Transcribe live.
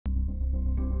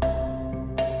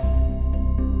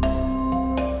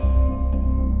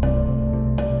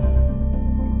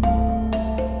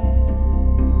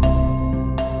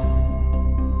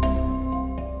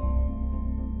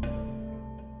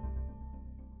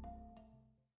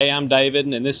Hey, I'm David,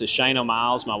 and this is Shayna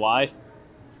Miles, my wife.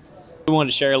 We wanted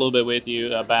to share a little bit with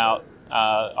you about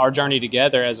our journey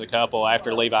together as a couple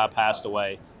after Levi passed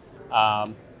away.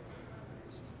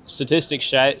 Statistics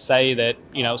say that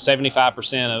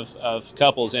 75% of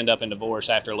couples end up in divorce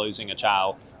after losing a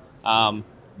child.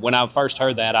 When I first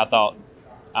heard that, I thought,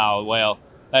 oh well,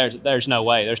 there's no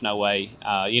way. There's no way.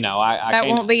 I that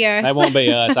won't be us. That won't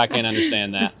be us. I can't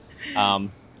understand that.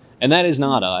 And that is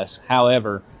not us.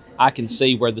 However, I can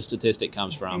see where the statistic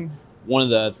comes from. One of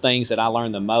the things that I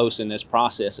learned the most in this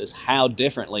process is how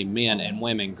differently men and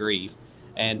women grieve.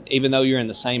 And even though you're in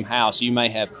the same house, you may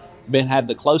have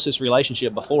the closest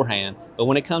relationship beforehand, but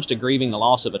when it comes to grieving the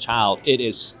loss of a child, it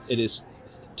is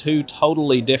two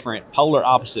totally different, polar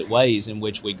opposite ways in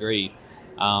which we grieve.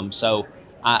 So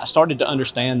I started to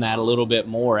understand that a little bit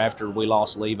more after we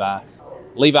lost Levi.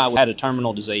 Levi had a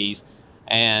terminal disease,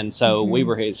 and so we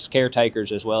were his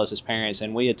caretakers as well as his parents,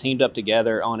 and we had teamed up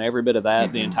together on every bit of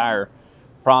that, the entire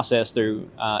process through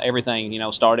everything,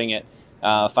 starting at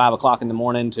 5 o'clock in the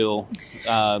morning till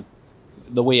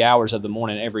the wee hours of the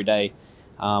morning every day.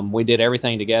 We did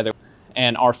everything together,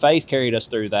 and our faith carried us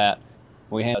through that.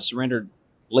 We had surrendered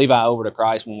Levi over to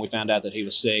Christ when we found out that he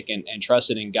was sick, and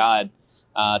trusted in God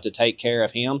to take care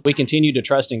of him. We continued to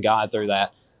trust in God through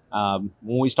that. When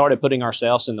we started putting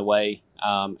ourselves in the way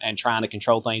and trying to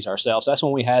control things ourselves, that's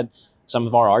when we had some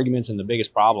of our arguments and the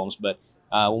biggest problems. But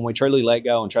when we truly let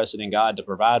go and trusted in God to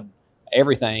provide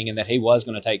everything and that he was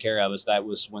going to take care of us, that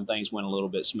was when things went a little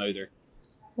bit smoother.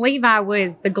 Levi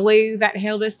was the glue that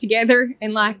held us together.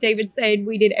 And like David said,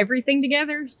 we did everything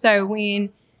together. So when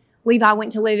Levi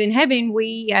went to live in heaven,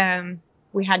 we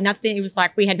had nothing. It was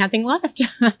like we had nothing left.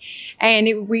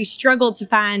 And we struggled to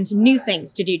find new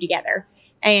things to do together,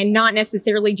 and not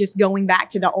necessarily just going back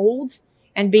to the old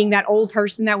and being that old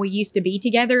person that we used to be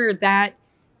together. That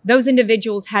those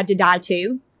individuals had to die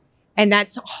too. And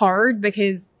that's hard,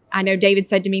 because I know David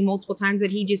said to me multiple times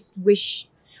that he just wished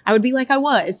I would be like I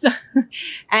was.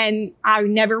 And I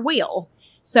never will.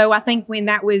 So I think when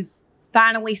that was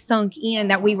finally sunk in,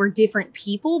 that we were different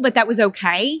people, but that was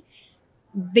okay,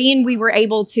 then we were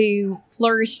able to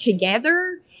flourish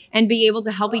together and be able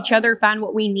to help each other find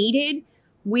what we needed.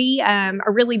 We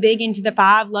are really big into the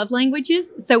 5 love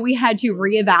languages. So we had to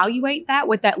reevaluate that,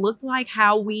 what that looked like,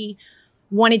 how we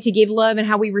wanted to give love and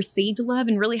how we received love,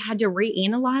 and really had to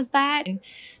reanalyze that and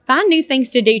find new things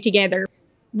to do together.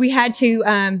 We had to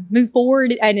move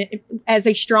forward as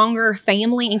a stronger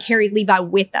family and carry Levi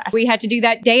with us. We had to do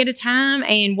that day at a time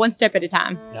and one step at a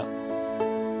time. Yep.